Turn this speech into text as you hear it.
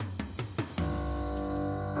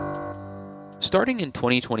Starting in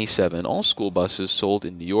 2027, all school buses sold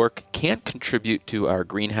in New York can't contribute to our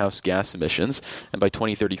greenhouse gas emissions, and by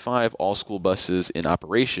 2035, all school buses in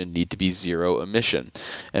operation need to be zero emission.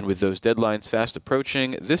 And with those deadlines fast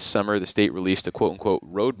approaching, this summer the state released a quote-unquote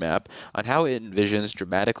roadmap on how it envisions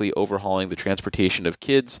dramatically overhauling the transportation of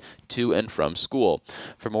kids to and from school.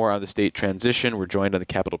 For more on the state transition, we're joined on the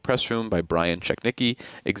Capitol Press Room by Brian Cechnicki,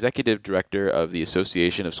 Executive Director of the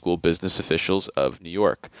Association of School Business Officials of New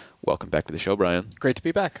York. Welcome back to the show, Brian. Great to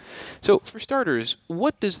be back. So, for starters,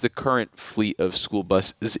 what does the current fleet of school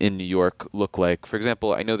buses in New York look like? For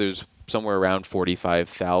example, I know there's somewhere around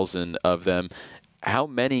 45,000 of them. How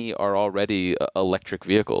many are already electric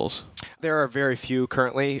vehicles? There are very few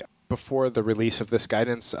currently. Before the release of this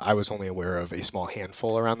guidance, I was only aware of a small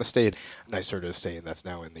handful around the state. NYSERDA is saying that's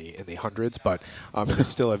now in the hundreds, but it is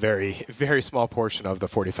still a very, very small portion of the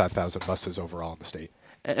 45,000 buses overall in the state.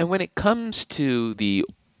 And when it comes to the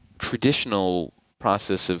traditional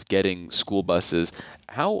process of getting school buses,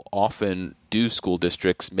 how often do school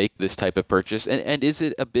districts make this type of purchase? And is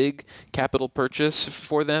it a big capital purchase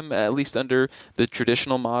for them, at least under the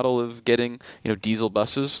traditional model of getting, diesel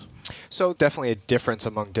buses? So definitely a difference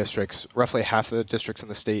among districts. Roughly half of the districts in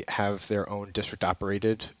the state have their own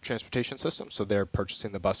district-operated transportation system. So they're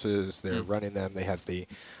purchasing the buses, they're running them, they have the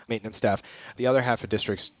maintenance staff. The other half of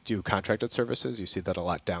districts do contracted services. You see that a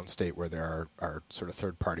lot downstate where there are sort of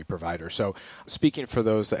third-party providers. So speaking for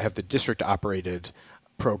those that have the district-operated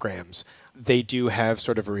programs, they do have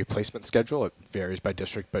sort of a replacement schedule. It varies by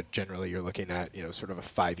district, but generally you're looking at, sort of a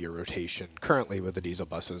 5-year rotation currently with the diesel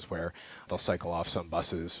buses where they'll cycle off some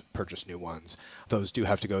buses, purchase new ones. Those do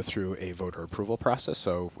have to go through a voter approval process.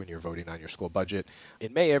 So when you're voting on your school budget,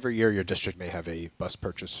 in May every year, your district may have a bus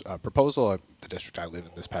purchase proposal. The district I live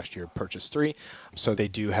in this past year purchased 3. So they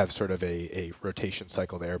do have sort of a rotation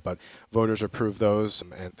cycle there, but voters approve those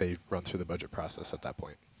and they run through the budget process at that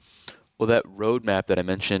point. Well, that roadmap that I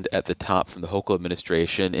mentioned at the top from the Hochul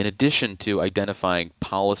administration, in addition to identifying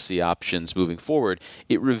policy options moving forward,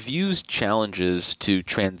 it reviews challenges to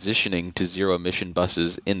transitioning to zero-emission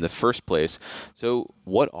buses in the first place. So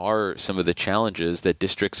what are some of the challenges that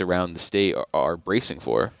districts around the state are bracing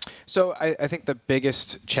for? So I think the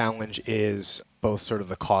biggest challenge is both sort of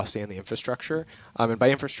the cost and the infrastructure. And by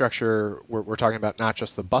infrastructure, we're talking about not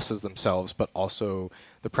just the buses themselves, but also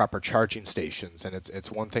the proper charging stations. And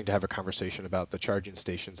it's one thing to have a conversation about the charging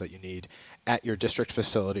stations that you need at your district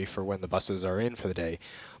facility for when the buses are in for the day.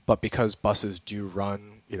 But because buses do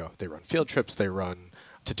run, they run field trips, they run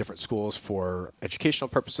to different schools for educational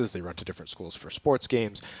purposes, they run to different schools for sports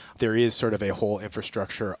games, there is sort of a whole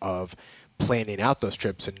infrastructure of planning out those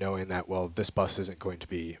trips and knowing that, well, this bus isn't going to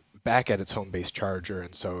be back at its home base charger,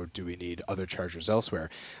 and so do we need other chargers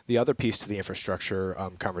elsewhere? The other piece to the infrastructure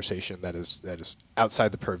conversation that is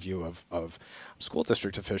outside the purview of school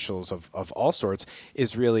district officials of all sorts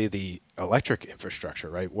is really the electric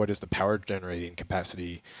infrastructure, right? What is the power generating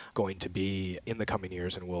capacity going to be in the coming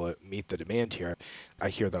years, and will it meet the demand here? I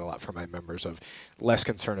hear that a lot from my members of less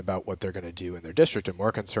concern about what they're going to do in their district and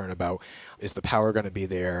more concern about, is the power going to be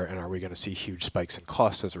there, and are we going to see huge spikes in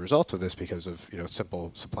costs as a result of this because of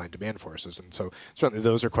simple supply and demand forces? And so certainly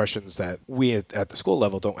those are questions that we at the school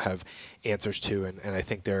level don't have answers to, and I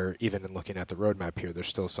think they're, even in looking at the roadmap here, there's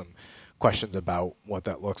still some questions about what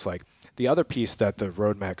that looks like. The other piece that the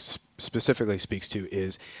roadmap specifically speaks to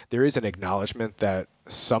is there is an acknowledgement that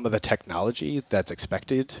some of the technology that's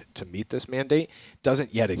expected to meet this mandate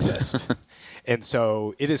doesn't yet exist. And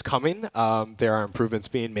so it is coming. There are improvements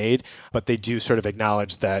being made, but they do sort of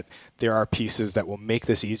acknowledge that there are pieces that will make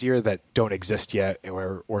this easier that don't exist yet,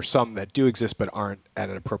 or some that do exist but aren't at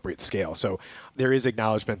an appropriate scale. So there is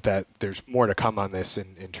acknowledgement that there's more to come on this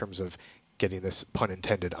in terms of getting this, pun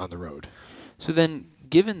intended, on the road. So then,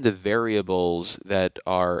 given the variables that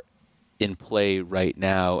are in play right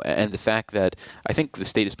now, and the fact that I think the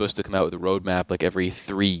state is supposed to come out with a roadmap like every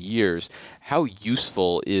 3 years, how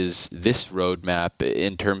useful is this roadmap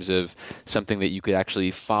in terms of something that you could actually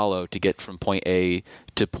follow to get from point A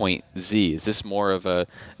to point Z? Is this more of a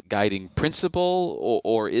guiding principle,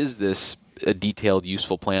 or is this a detailed,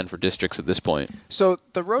 useful plan for districts at this point? So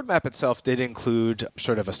the roadmap itself did include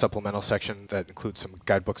sort of a supplemental section that includes some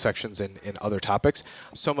guidebook sections in other topics.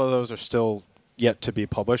 Some of those are still yet to be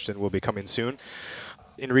published and will be coming soon.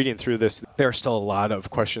 In reading through this, there are still a lot of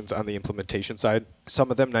questions on the implementation side. Some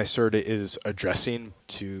of them NYSERDA is addressing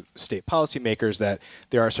to state policymakers that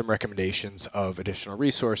there are some recommendations of additional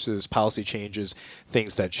resources, policy changes,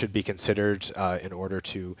 things that should be considered in order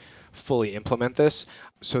to fully implement this.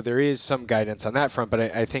 So there is some guidance on that front, but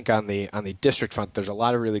I think on the district front, there's a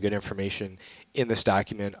lot of really good information in this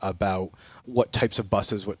document about what types of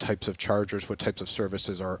buses, what types of chargers, what types of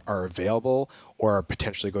services are available or are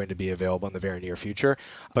potentially going to be available in the very near future.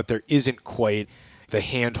 But there isn't quite the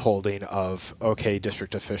hand-holding of, okay,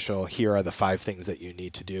 district official, here are the 5 things that you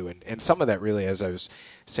need to do. And some of that really, as I was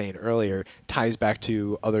saying earlier, ties back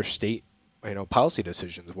to other state policy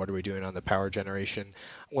decisions. What are we doing on the power generation?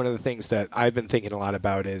 One of the things that I've been thinking a lot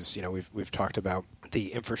about is, we've talked about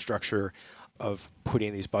the infrastructure of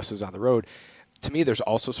putting these buses on the road. To me, there's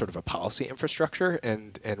also sort of a policy infrastructure.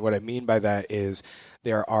 And what I mean by that is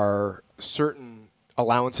there are certain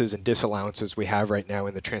allowances and disallowances we have right now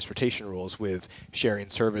in the transportation rules with sharing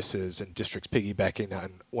services and districts piggybacking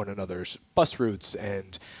on one another's bus routes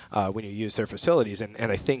and when you use their facilities.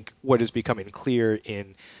 And I think what is becoming clear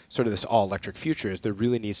in sort of this all-electric future is there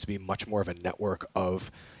really needs to be much more of a network of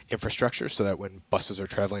infrastructure so that when buses are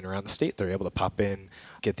traveling around the state, they're able to pop in,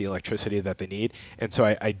 get the electricity that they need. And so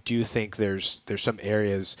I do think there's some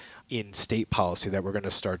areas in state policy that we're going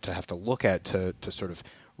to start to have to look at to sort of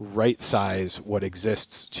right size what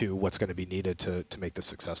exists to what's going to be needed to make this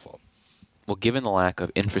successful. Well, given the lack of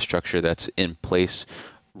infrastructure that's in place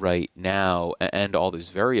right now and all these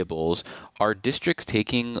variables, are districts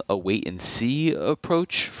taking a wait-and-see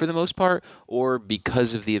approach for the most part? Or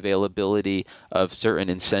because of the availability of certain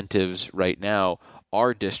incentives right now,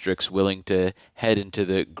 are districts willing to head into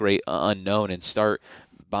the great unknown and start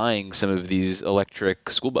buying some of these electric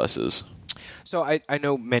school buses? So I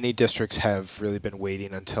know many districts have really been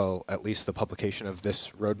waiting until at least the publication of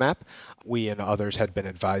this roadmap. We and others had been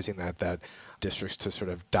advising that districts to sort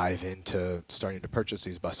of dive into starting to purchase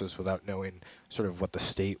these buses without knowing sort of what the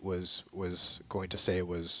state was going to say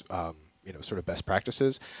was sort of best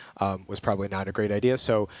practices was probably not a great idea.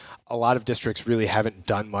 So a lot of districts really haven't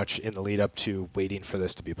done much in the lead up to waiting for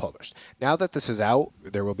this to be published. Now that this is out,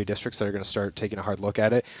 there will be districts that are going to start taking a hard look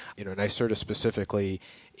at it. NYSERDA specifically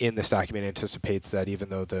in this document anticipates that even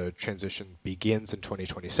though the transition begins in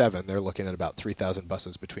 2027, they're looking at about 3,000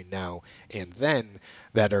 buses between now and then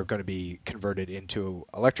that are going to be converted into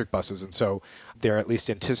electric buses. And so they're at least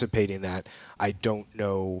anticipating that. I don't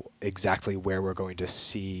know exactly where we're going to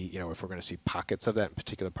see, if we're going to see pockets of that in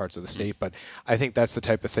particular parts of the state. But I think that's the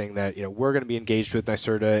type of thing that, we're going to be engaged with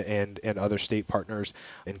NYSERDA and other state partners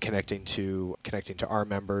in connecting to our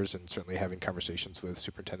members and certainly having conversations with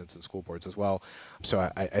superintendents and school boards as well. So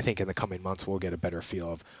I think in the coming months we'll get a better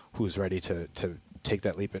feel of who's ready to take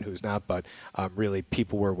that leap and who's not. But really,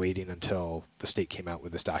 people were waiting until the state came out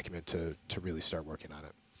with this document to really start working on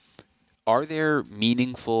it. Are there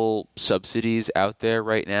meaningful subsidies out there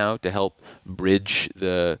right now to help bridge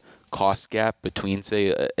the cost gap between,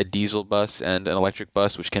 say, a diesel bus and an electric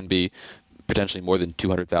bus, which can be potentially more than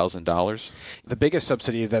 $200,000? The biggest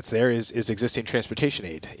subsidy that's there is existing transportation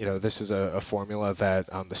aid. This is a formula that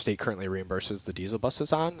the state currently reimburses the diesel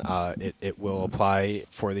buses on. It will apply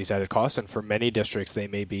for these added costs, and for many districts, they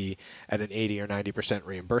may be at an 80 or 90%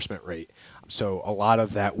 reimbursement rate. So a lot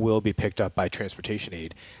of that will be picked up by transportation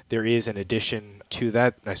aid. There is an addition to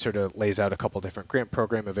that, and I sort of lays out a couple different grant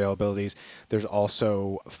program availabilities. There's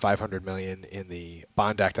also $500 million in the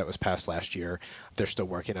Bond Act that was passed last year. They're still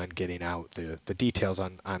working on getting out the details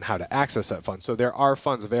on how to access that fund. So there are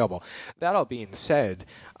funds available. That all being said,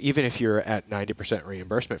 even if you're at 90%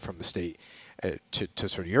 reimbursement from the state, to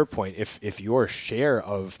sort of your point, if your share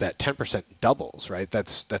of that 10% doubles, right,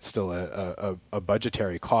 that's still a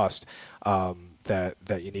budgetary cost that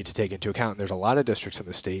you need to take into account. And there's a lot of districts in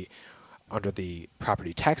the state under the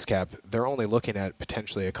property tax cap, they're only looking at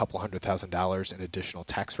potentially a couple $100,000 in additional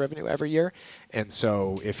tax revenue every year. And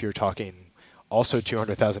so if you're talking also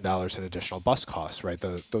 $200,000 in additional bus costs, right,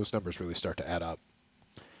 those numbers really start to add up.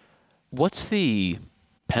 What's the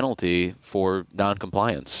penalty for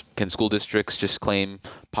noncompliance? Can school districts just claim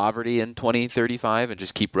poverty in 2035 and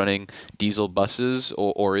just keep running diesel buses,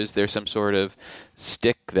 or is there some sort of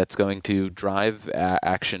stick that's going to drive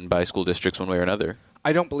action by school districts one way or another?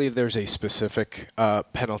 I don't believe there's a specific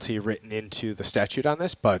penalty written into the statute on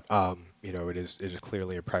this, but it is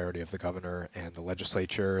clearly a priority of the governor and the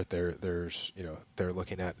legislature. They're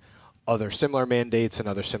looking at other similar mandates and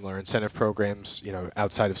other similar incentive programs,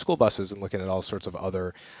 outside of school buses, and looking at all sorts of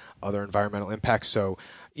other environmental impacts. So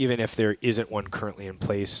even if there isn't one currently in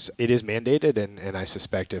place, it is mandated, and I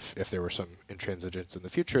suspect if there were some intransigence in the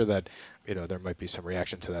future that there might be some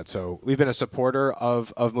reaction to that. So we've been a supporter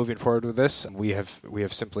of moving forward with this. We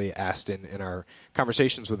have simply asked in our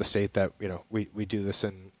conversations with the state that we do this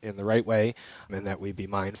in the right way, and that we be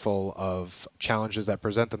mindful of challenges that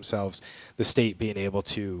present themselves. The state being able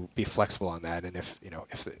to be flexible on that, and if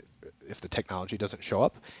if the technology doesn't show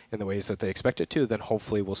up in the ways that they expect it to, then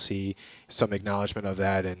hopefully we'll see some acknowledgement of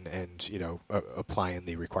that and applying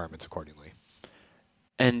the requirements accordingly.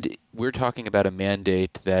 And we're talking about a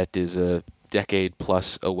mandate that is a decade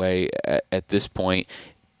plus away at this point.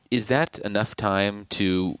 Is that enough time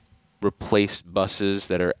to replace buses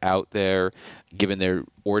that are out there given their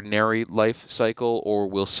ordinary life cycle, or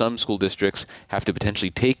will some school districts have to potentially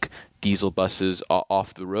take diesel buses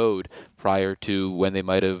off the road prior to when they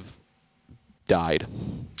might have died?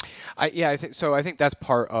 I think so. I think that's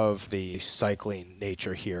part of the cycling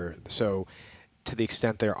nature here. So to the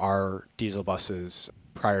extent there are diesel buses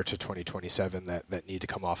prior to 2027 that need to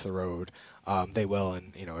come off the road, they will.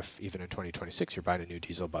 And if even in 2026 you're buying a new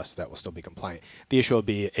diesel bus, that will still be compliant. The issue will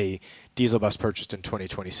be a diesel bus purchased in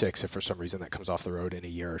 2026. If for some reason that comes off the road in a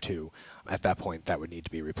year or two, at that point that would need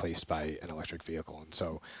to be replaced by an electric vehicle. And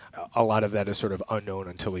so a lot of that is sort of unknown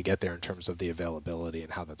until we get there in terms of the availability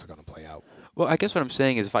and how that's going to play out. Well, I guess what I'm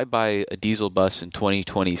saying is if I buy a diesel bus in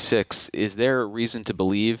 2026, is there a reason to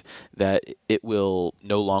believe that it will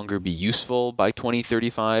no longer be useful by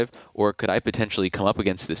 2035? Or could I potentially come up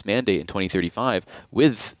against this mandate in 2035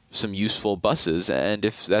 with some useful buses? And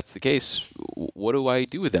if that's the case, what do I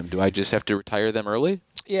do with them? Do I just have to retire them early?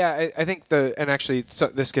 Yeah, I think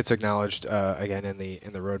this gets acknowledged again in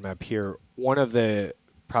the roadmap here.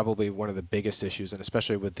 Probably one of the biggest issues, and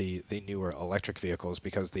especially with the newer electric vehicles,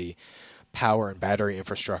 because the power and battery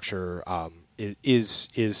infrastructure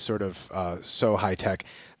is sort of so high tech.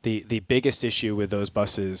 The biggest issue with those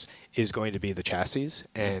buses is going to be the chassis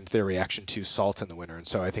and their reaction to salt in the winter. And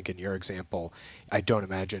so I think in your example, I don't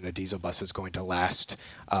imagine a diesel bus is going to last,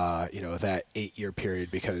 that 8-year period,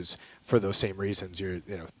 because for those same reasons,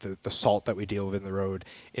 the salt that we deal with in the road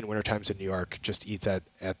in winter times in New York just eats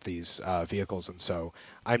at these vehicles. And so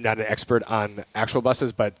I'm not an expert on actual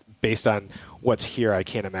buses, but based on what's here, I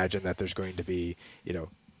can't imagine that there's going to be,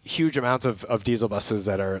 huge amounts of diesel buses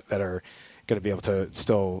that are going to be able to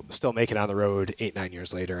still make it on the road 8-9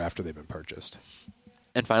 years later after they've been purchased.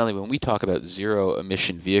 And finally, when we talk about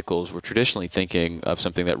zero-emission vehicles, we're traditionally thinking of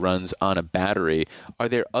something that runs on a battery. Are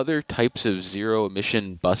there other types of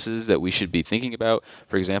zero-emission buses that we should be thinking about?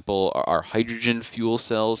 For example, are hydrogen fuel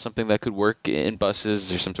cells something that could work in buses? Is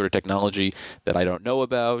there some sort of technology that I don't know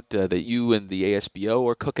about that you and the ASBO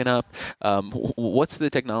are cooking up? What's the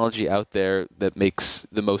technology out there that makes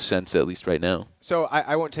the most sense, at least right now? So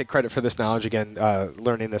I won't take credit for this knowledge, again,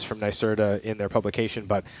 learning this from NYSERDA in their publication,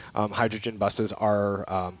 but hydrogen buses are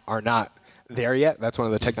not there yet. That's one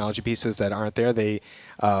of the technology pieces that aren't there. They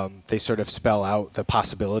sort of spell out the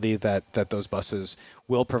possibility that those buses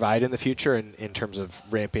will provide in the future in terms of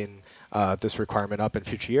ramping this requirement up in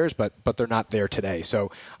future years, but they're not there today. So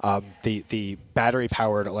the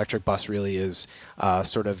battery-powered electric bus really is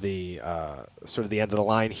sort of the end of the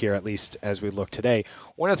line here, at least as we look today.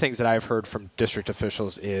 One of the things that I've heard from district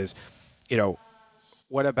officials is,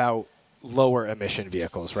 what about lower emission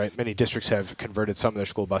vehicles, right? Many districts have converted some of their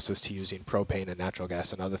school buses to using propane and natural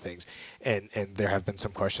gas and other things. And there have been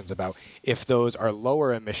some questions about if those are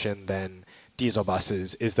lower emission than diesel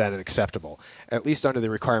buses, is that acceptable? At least under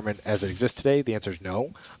the requirement as it exists today, the answer is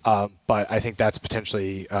no. But I think that's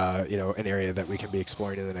potentially an area that we can be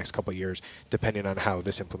exploring in the next couple of years, depending on how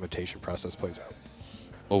this implementation process plays out.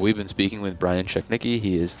 Well, we've been speaking with Brian Cechnicki.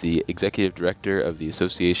 He is the Executive Director of the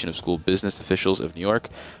Association of School Business Officials of New York.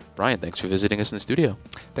 Brian, thanks for visiting us in the studio.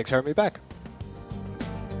 Thanks for having me back.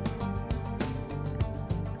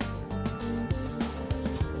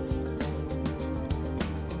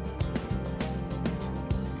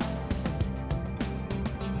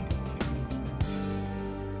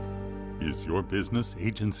 Is your business,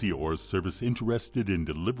 agency, or service interested in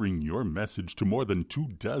delivering your message to more than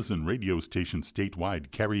 24 radio stations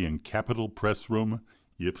statewide carrying Capital Press Room?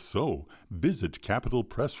 If so, visit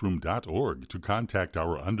capitalpressroom.org to contact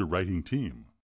our underwriting team.